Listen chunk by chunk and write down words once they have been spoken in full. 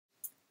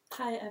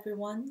Hi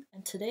everyone,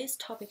 and today's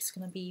topic is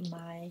going to be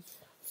my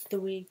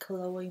 3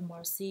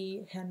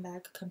 Marcie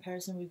handbag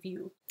comparison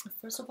review.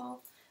 First of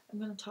all, I'm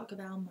going to talk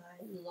about my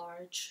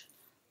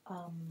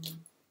um,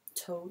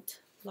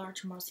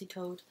 large Marcie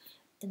tote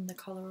in the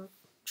color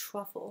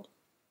truffle.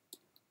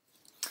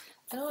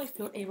 I don't know if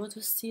you're able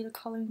to see the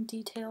color in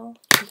detail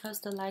because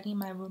the lighting in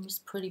my room is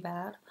pretty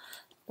bad,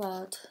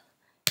 but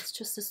it's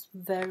just this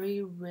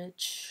very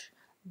rich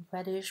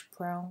reddish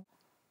brown.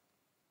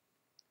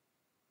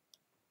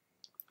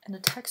 And the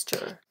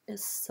texture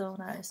is so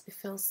nice, it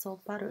feels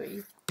so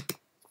buttery.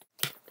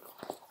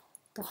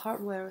 The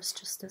hardware is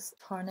just this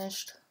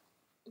tarnished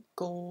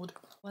gold.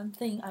 One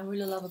thing I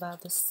really love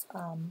about this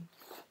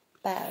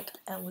bag,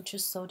 and which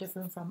is so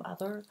different from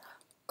other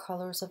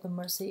colors of the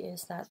Marcie,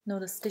 is that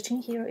the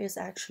stitching here is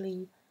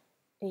actually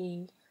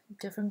a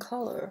different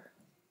color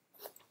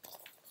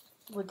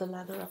with the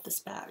leather of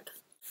this bag.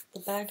 The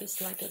bag is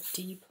like a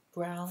deep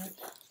brown,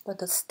 but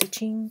the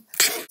stitching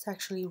is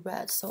actually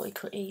red, so it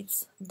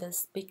creates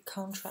this big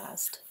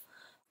contrast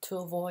to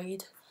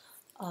avoid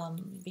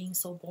being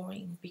so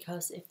boring,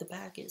 because if the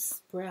bag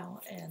is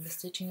brown and the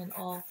stitching and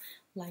all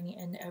lining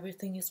and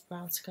everything is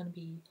brown, it's gonna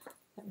be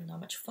not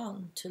much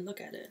fun to look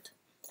at it.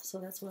 So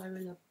that's what I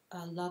really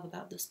love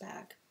about this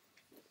bag.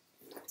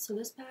 So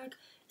this bag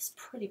is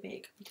pretty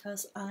big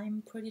because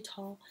I'm pretty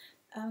tall.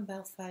 I'm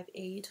about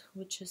 5'8",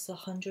 which is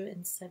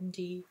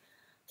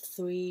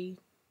 173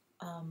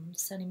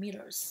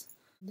 centimeters.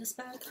 This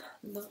bag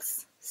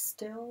looks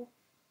still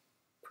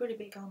pretty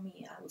big on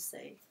me, I would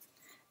say.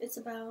 It's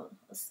about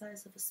the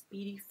size of a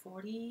Speedy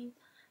 40,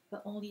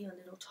 but only a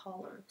little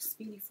taller.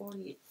 Speedy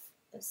 40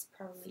 is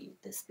probably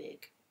this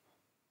big.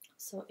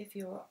 So if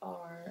you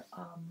are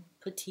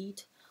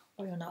petite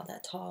or you're not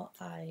that tall,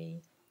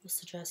 I would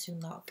suggest you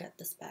not get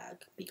this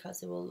bag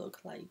because it will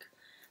look like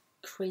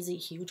crazy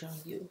huge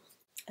on you.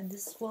 And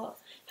this is how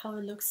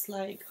it looks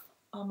like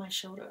on my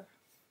shoulder.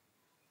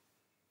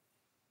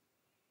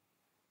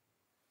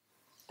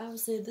 I would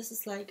say this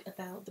is like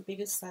about the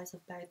biggest size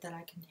of bag that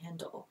I can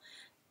handle.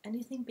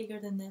 Anything bigger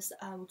than this,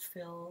 I would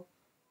feel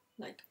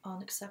like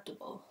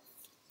unacceptable.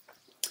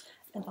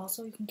 And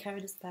also you can carry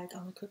this bag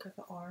on the crook of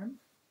the arm.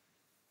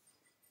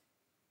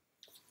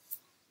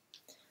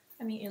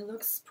 I mean, it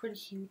looks pretty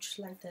huge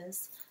like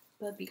this,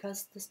 but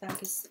because this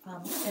bag is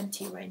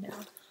empty right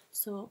now,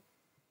 so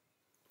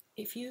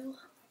if you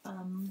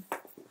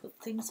put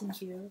things in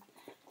here,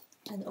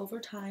 and over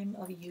time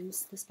of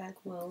use, this bag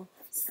will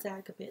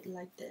sag a bit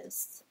like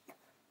this.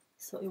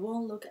 So it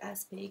won't look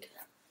as big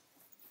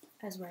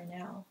as right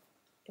now.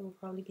 It will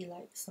probably be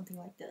like something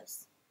like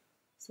this.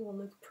 So it will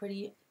look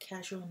pretty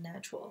casual and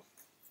natural.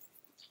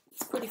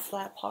 It's pretty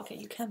flat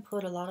pocket. You can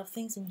put a lot of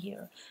things in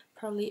here.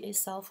 Probably a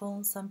cell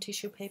phone, some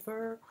tissue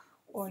paper,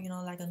 or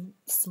like a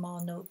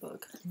small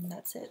notebook, and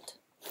that's it.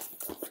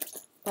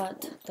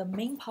 But the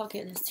main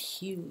pocket is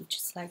huge.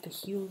 It's like a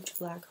huge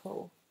black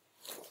hole.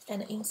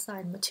 And the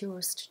inside material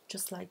is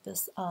just like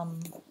this I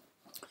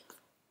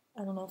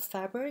don't know,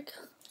 fabric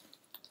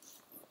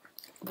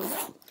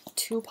with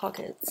 2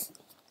 pockets.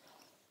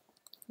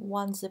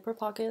 One zipper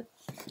pocket.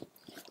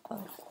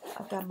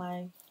 I've got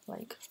my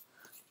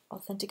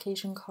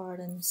authentication card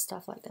and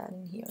stuff like that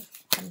in here.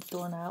 I'm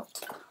thrown out.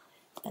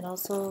 And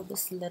also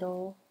this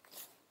little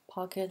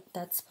pocket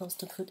that's supposed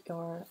to put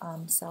your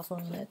cell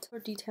phone in it. The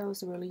detail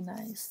is really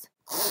nice.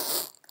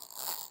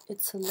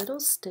 It's a little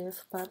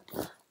stiff, but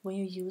when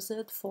you use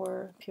it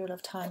for a period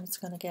of time, it's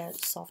gonna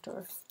get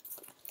softer.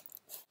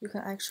 You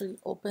can actually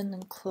open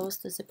and close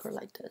the zipper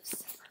like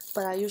this,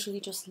 but I usually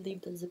just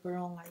leave the zipper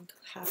on like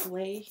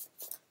halfway.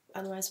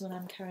 Otherwise, when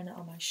I'm carrying it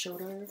on my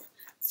shoulder,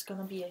 it's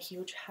gonna be a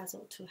huge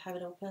hassle to have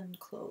it open and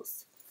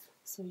close.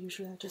 So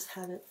usually I just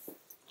have it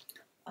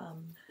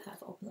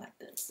half open like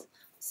this,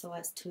 so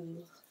as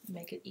to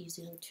make it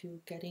easier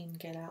to get in,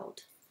 get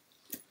out.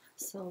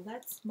 So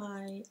that's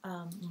my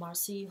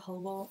Marcie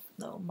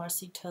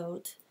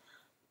tote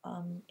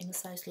in a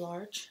size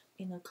large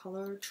in the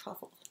color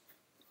truffle.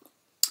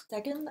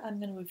 Second, I'm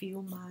going to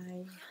review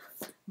my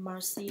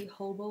Marcie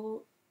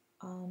Hobo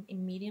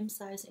in medium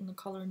size in the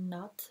color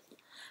nut.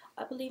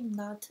 I believe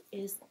nut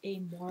is a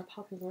more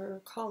popular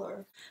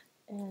color,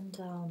 and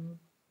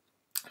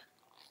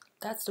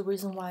that's the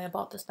reason why I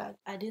bought this bag.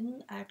 I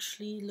didn't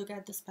actually look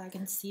at this bag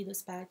and see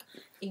this bag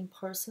in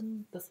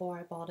person before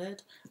I bought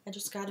it. I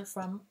just got it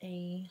from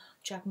a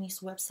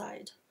Japanese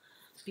website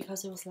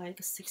because it was like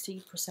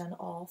 60%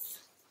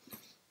 off.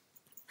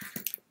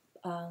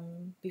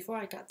 Before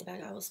I got the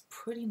bag, I was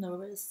pretty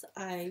nervous.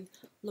 I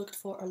looked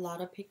for a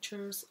lot of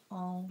pictures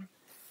on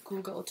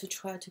Google to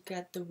try to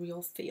get the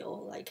real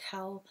feel, like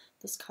how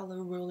this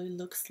color really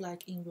looks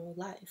like in real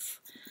life.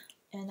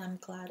 And I'm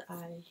glad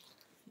I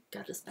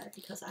got this bag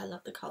because I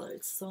love the color.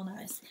 It's so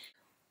nice.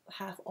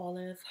 Half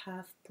olive,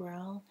 half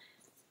brown.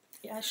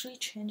 It actually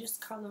changes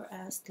color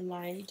as the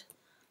light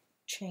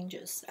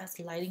changes, as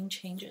the lighting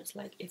changes.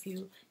 Like if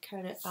you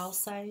carry it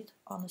outside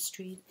on the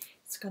street,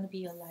 it's going to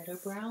be a lighter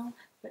brown,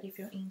 but if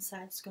you're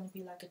inside, it's going to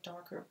be like a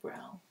darker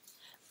brown.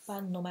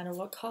 But no matter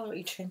what color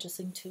it changes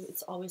into,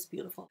 it's always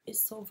beautiful.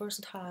 It's so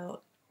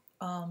versatile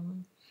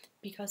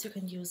because you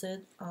can use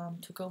it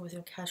to go with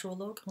your casual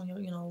look when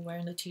you're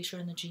wearing the t-shirt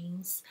and the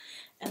jeans,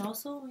 and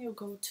also when you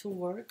go to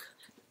work,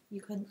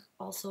 you can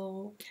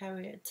also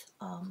carry it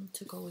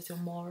to go with your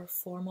more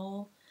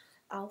formal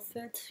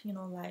outfit,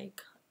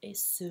 like a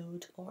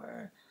suit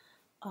or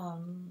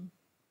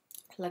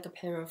like a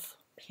pair of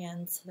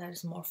pants that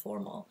is more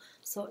formal.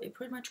 So it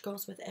pretty much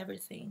goes with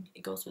everything.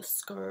 It goes with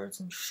skirts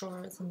and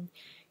shorts and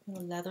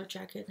leather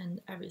jacket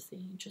and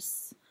everything. It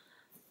just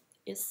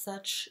is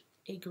such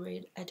a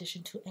great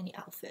addition to any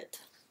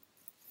outfit.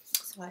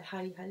 So I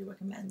highly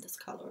recommend this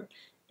color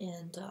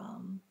and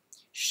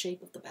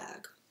shape of the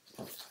bag.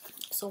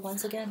 So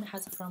once again, it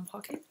has a front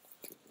pocket.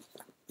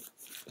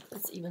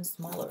 It's even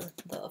smaller,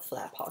 the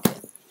flat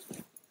pocket.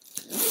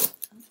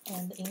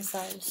 And the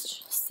inside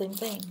is same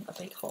thing, a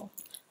big hole.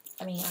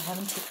 I mean, I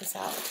haven't taken this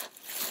out.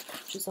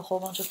 Just a whole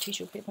bunch of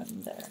tissue paper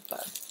in there,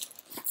 but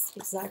it's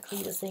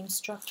exactly the same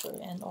structure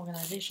and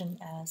organization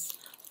as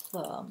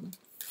the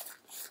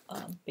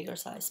bigger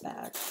size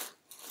bag.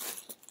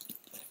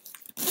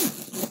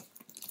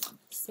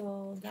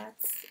 So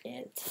that's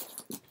it.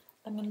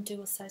 I'm gonna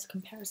do a size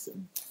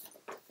comparison.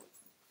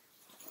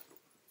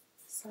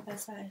 Side by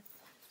side.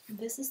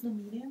 This is the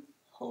medium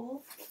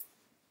hole,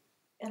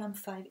 and I'm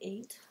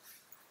 5'8".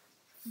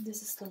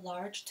 This is the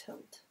large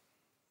tote.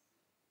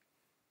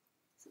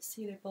 So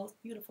see, they're both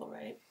beautiful,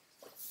 right?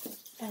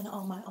 And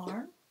on my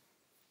arm,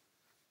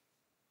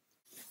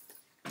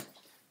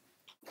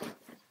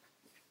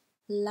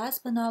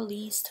 last but not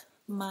least,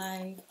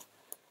 my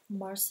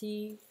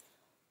Marcie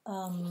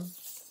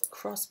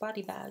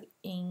crossbody bag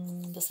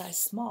in the size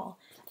small.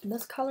 And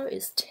this color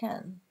is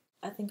 10.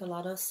 I think a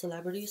lot of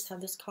celebrities have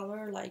this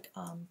color, like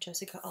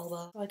Jessica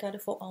Alba. I got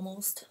it for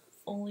almost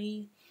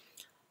only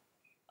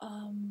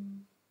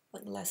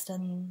like less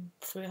than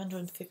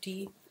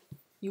 $350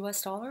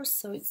 US,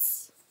 so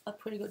it's a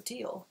pretty good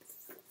deal.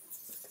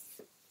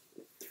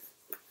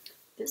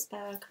 This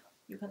bag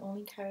you can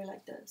only carry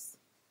like this.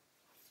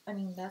 I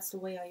mean, that's the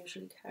way I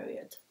usually carry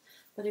it.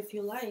 But if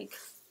you like,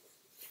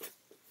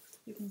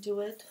 you can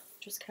do it,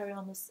 just carry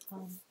on this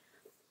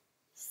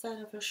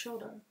side of your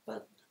shoulder.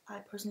 But I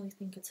personally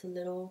think it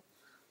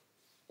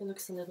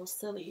looks a little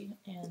silly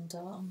and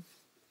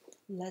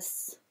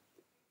less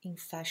in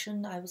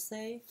fashion, I would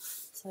say.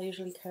 So I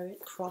usually carry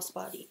it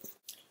crossbody.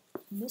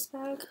 And this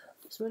bag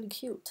is really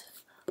cute.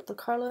 The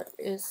color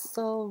is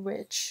so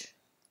rich.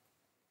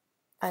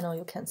 I know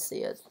you can't see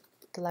it.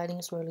 The lighting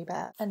is really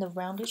bad. And the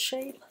rounded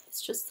shape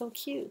is just so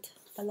cute.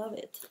 I love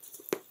it.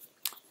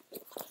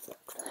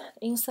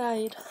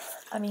 Inside,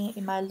 I mean,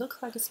 it might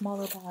look like a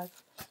smaller bag,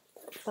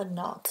 but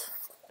not.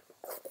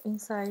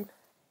 Inside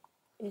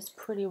is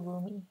pretty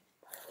roomy.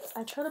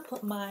 I try to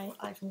put my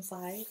iPhone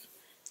 5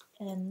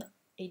 and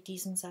a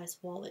decent sized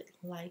wallet,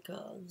 like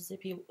a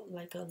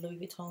Louis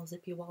Vuitton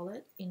zippy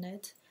wallet in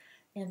it,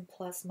 and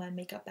plus my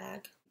makeup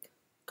bag,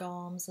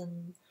 gums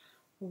and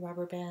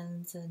rubber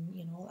bands and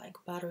like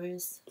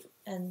batteries,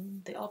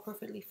 and they all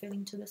perfectly fit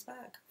into this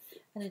bag,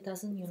 and it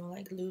doesn't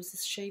like lose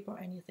its shape or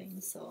anything.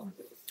 So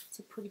it's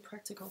a pretty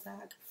practical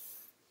bag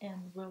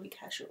and really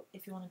casual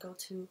if you want to go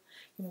to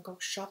go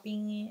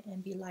shopping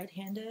and be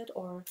light-handed,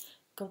 or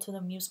go to the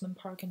amusement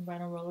park and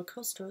ride on roller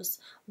coasters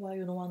while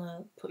you don't want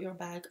to put your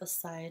bag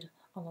aside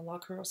on a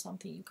locker or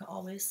something. You can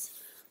always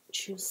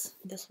choose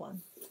this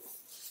one.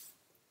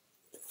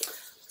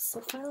 So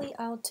finally,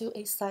 I'll do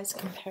a size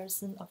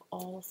comparison of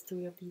all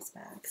three of these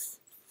bags.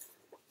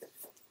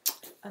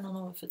 I don't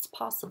know if it's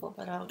possible,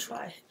 but I'll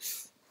try.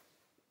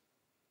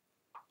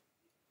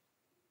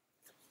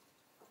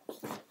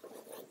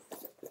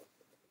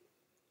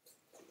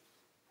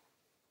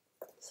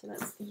 So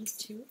that's these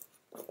two,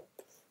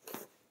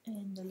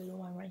 and the little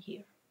one right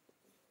here.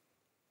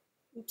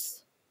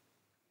 Oops.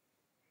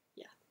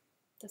 Yeah,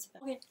 that's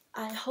about it. Okay,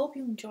 I hope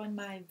you enjoyed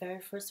my very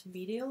first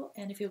video,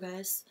 and if you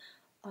guys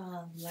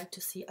like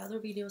to see other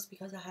videos,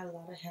 because I have a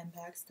lot of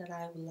handbags that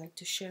I would like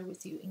to share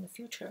with you in the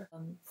future,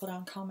 put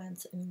on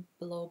comments in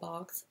below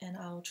box, and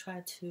I'll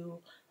try to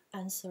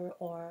answer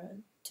or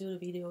do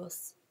the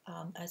videos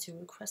as you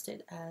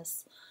requested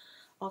as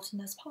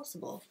often as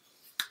possible.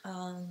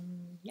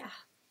 Yeah,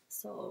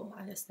 so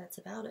I guess that's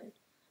about it.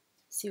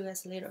 See you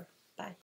guys later. Bye.